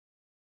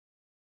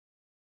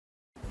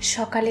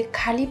সকালে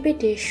খালি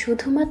পেটে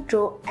শুধুমাত্র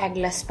 1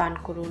 গ্লাস পান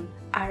করুন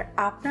আর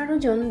আপনার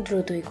ওজন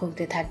দ্রুতই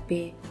কমতে থাকবে।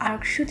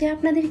 আর্কশুতে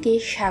আপনাদেরকে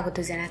স্বাগত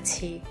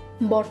জানাচ্ছি।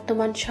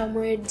 বর্তমান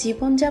সময়ের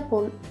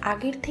জীবনযাপন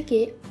আগের থেকে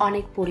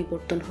অনেক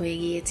পরিবর্তন হয়ে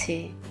গিয়েছে।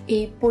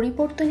 এই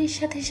পরিবর্তনের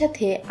সাথে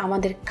সাথে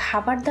আমাদের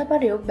খাবার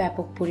দাবারেও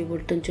ব্যাপক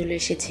পরিবর্তন চলে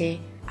এসেছে।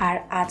 আর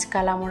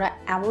আজকাল আমরা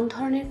এমন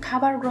ধরনের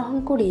খাবার গ্রহণ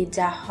করি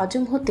যা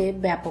হজম হতে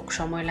ব্যাপক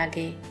সময়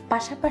লাগে।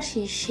 পাশাপাশি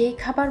সেই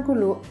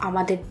খাবারগুলো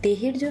আমাদের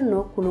দেহের জন্য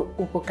কোনো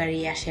উপকারী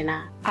আসে না।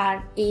 আর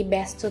এই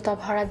ব্যস্ততা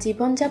ভরা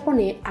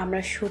জীবনযাপনে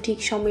আমরা সঠিক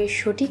সময়ে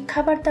সঠিক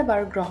খাবার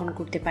দাবার গ্রহণ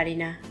করতে পারি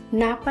না।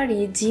 না পারি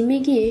জিমে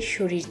গিয়ে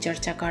শরীর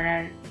চর্চা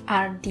করার।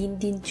 আর দিন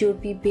দিন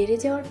চর্বি বেড়ে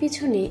যাওয়ার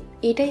পিছনে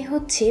এটাই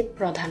হচ্ছে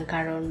প্রধান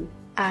কারণ।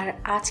 আর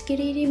আজকের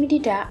এই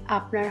রেমেডিটা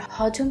আপনার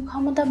হজম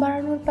ক্ষমতা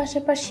বাড়ানোর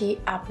পাশাপাশি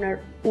আপনার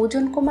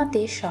ওজন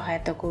কমাতে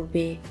সহায়তা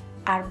করবে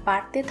আর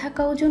বাড়তে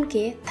থাকা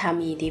ওজনকে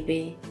থামিয়ে দিবে।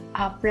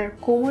 আপনার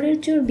কোমরের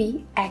চর্বি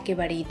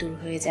একেবারেই দূর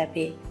হয়ে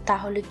যাবে।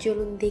 তাহলে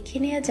চলুন দেখে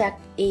নেওয়া যাক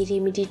এই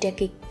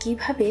রেমেডিটাকে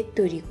কিভাবে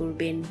তৈরি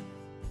করবেন।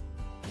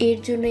 এর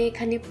জন্য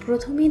এখানে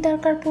প্রথমেই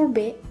দরকার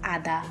পড়বে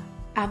আদা।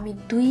 আমি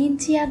 2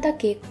 ইঞ্চি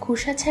আদাকে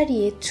খোসা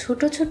ছাড়িয়ে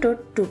ছোট ছোট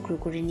টুকরো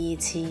করে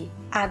নিয়েছি।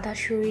 আদা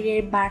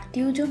শরীরের বাড়তি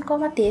ওজন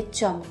কমাতে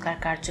চমৎকার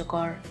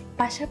কার্যকর।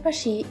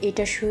 পাশাপাশি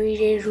এটা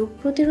শরীরের রোগ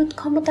প্রতিরোধ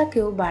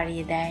ক্ষমতাকেও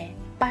বাড়িয়ে দেয়।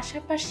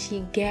 পাশাপাশি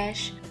গ্যাস,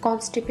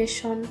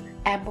 কনস্টিপেশন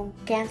এবং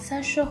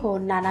ক্যান্সার সহ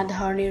নানা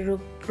ধরনের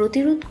রোগ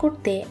প্রতিরোধ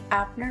করতে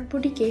আপনার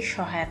বডিকে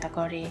সহায়তা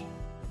করে।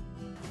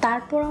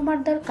 তারপর আমার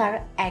দরকার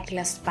 1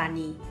 গ্লাস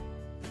পানি।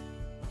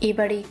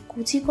 এবারে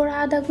কুচি করা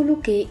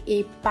আদাগুলোকে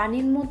এই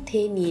পানির মধ্যে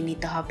নিয়ে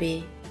নিতে হবে।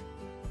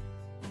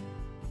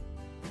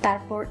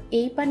 তারপর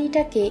এই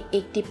পানিটাকে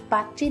একটি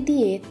পাত্রে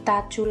দিয়ে তা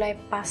চুলায়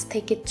 5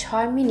 থেকে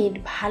 6 মিনিট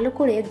ভালো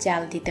করে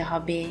জাল দিতে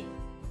হবে।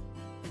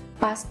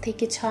 5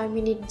 থেকে 6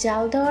 মিনিট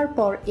জাল দেওয়ার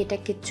পর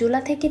এটাকে চুলা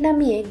থেকে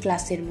নামিয়ে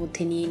গ্লাসের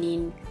মধ্যে নিয়ে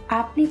নিন।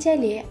 আপনি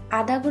চাইলে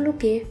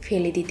আদাগুলোকে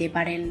ফেলে দিতে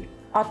পারেন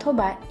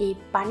অথবা এই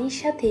পানির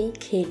সাথেই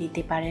খেয়ে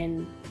নিতে পারেন।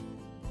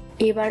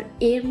 এবার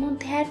এর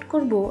মধ্যে অ্যাড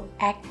করব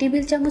 1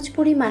 টেবিল চামচ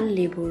পরিমাণ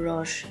লেবুর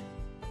রস।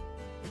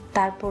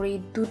 তারপর এই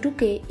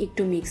দুটোকে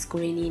একটু মিক্স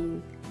করে নিন।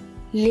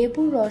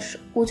 লেবুর রস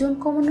ওজন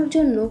কমানোর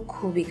জন্য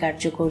খুবই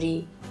কার্যকরী।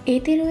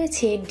 এতে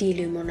রয়েছে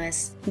ডিলিউমিনাস,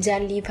 যা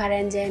লিভার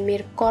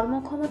এনজাইমের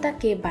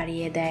কর্মক্ষমতাকে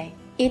বাড়িয়ে দেয়।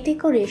 এতে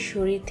করে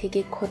শরীর থেকে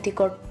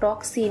ক্ষতিকর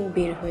টক্সিন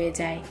বের হয়ে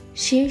যায়।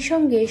 সেই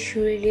সঙ্গে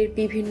শরীরের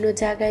বিভিন্ন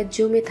জায়গায়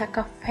জমে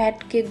থাকা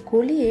ফ্যাটকে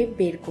গলিয়ে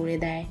বের করে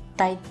দেয়,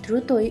 তাই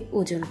দ্রুতই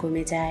ওজন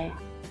কমে যায়।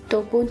 তো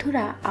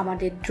বন্ধুরা,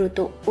 আমাদের দ্রুত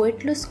ওয়েট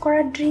লস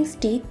করার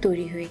ড্রিঙ্কসটি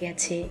তৈরি হয়ে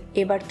গেছে।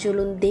 এবার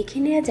চলুন দেখে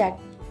নেওয়া যাক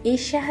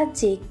এর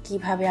সাহায্যে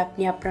কিভাবে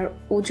আপনি আপনার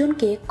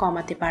ওজনকে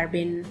কমাতে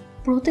পারবেন।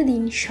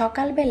 প্রতিদিন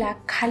সকালবেলা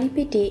খালি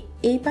পেটে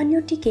এই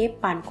পানীয়টিকে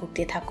পান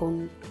করতে থাকুন।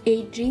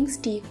 এই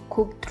ড্রিঙ্কসটি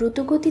খুব দ্রুত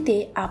গতিতে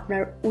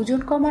আপনার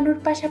ওজন কমানোর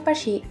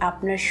পাশাপাশি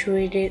আপনার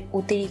শরীরের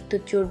অতিরিক্ত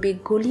চর্বি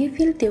গলিয়ে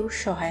ফেলতেও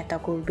সহায়তা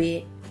করবে,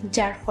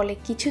 যার ফলে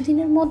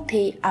কিছুদিনের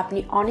মধ্যেই আপনি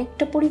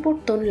অনেকটা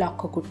পরিবর্তন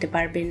লক্ষ্য করতে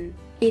পারবেন।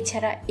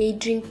 এছাড়া এই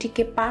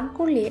ড্রিঙ্কটিকে পান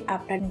করলে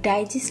আপনার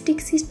ডাইজেস্টিভ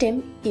সিস্টেম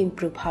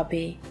ইমপ্রুভ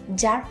হবে,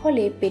 যার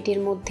ফলে পেটের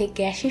মধ্যে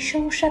গ্যাসের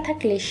সমস্যা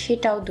থাকলে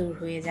সেটাও দূর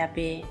হয়ে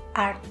যাবে।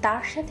 আর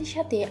তার সাথে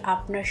সাথে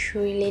আপনার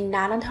শরীরে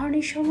নানা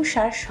ধরনের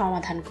সমস্যার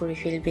সমাধান করে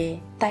ফেলবে।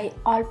 তাই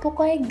অল্প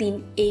কয়েকদিন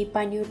এই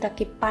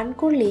পানীয়টাকে পান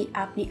করলেই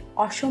আপনি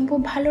অসম্ভব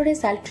ভালো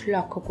রেজাল্ট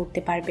লক্ষ্য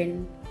করতে পারবেন।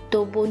 তো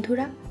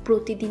বন্ধুরা,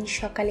 প্রতিদিন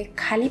সকালে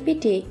খালি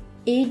পেটে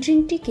এই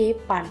ড্রিঙ্কটিকে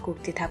পান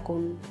করতে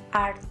থাকুন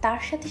আর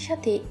তার সাথে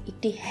সাথে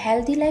একটি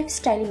হেলদি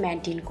লাইফস্টাইল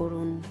মেনটেন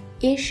করুন।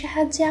 এর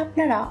সাহায্যে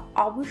আপনারা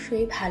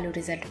অবশ্যই ভালো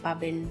রেজাল্ট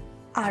পাবেন।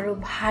 আরও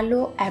ভালো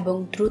এবং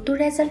দ্রুত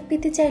রেজাল্ট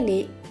পেতে চাইলে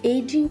এই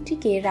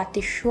ড্রিঙ্কটিকে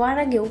রাতে শোয়ার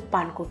আগেও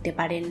পান করতে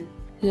পারেন।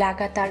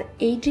 লাগাতার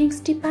এই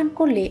ড্রিঙ্কসটি পান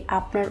করলে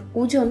আপনার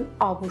ওজন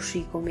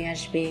অবশ্যই কমে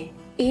আসবে।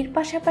 এর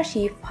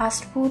পাশাপাশি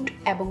ফাস্টফুড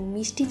এবং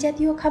মিষ্টি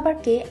জাতীয়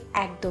খাবারকে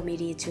একদম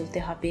এড়িয়ে চলতে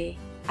হবে।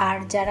 আর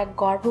যারা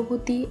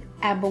গর্ভবতী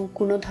এবং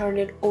কোনো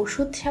ধরনের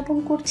ওষুধ সেবন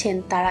করছেন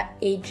তারা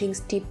এই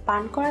ড্রিঙ্কসটি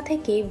পান করা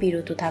থেকে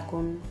বিরত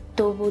থাকুন।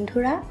 তো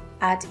বন্ধুরা,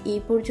 আজ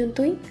এই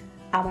পর্যন্তই।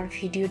 আমার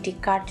ভিডিওটি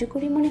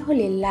কার্যকরী মনে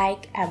হলে লাইক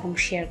এবং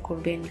শেয়ার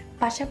করবেন।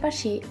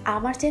 পাশাপাশি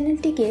আমার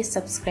চ্যানেলটিকে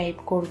সাবস্ক্রাইব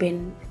করবেন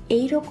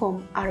এই রকম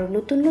আরও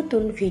নতুন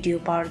নতুন ভিডিও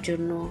পাওয়ার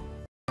জন্য।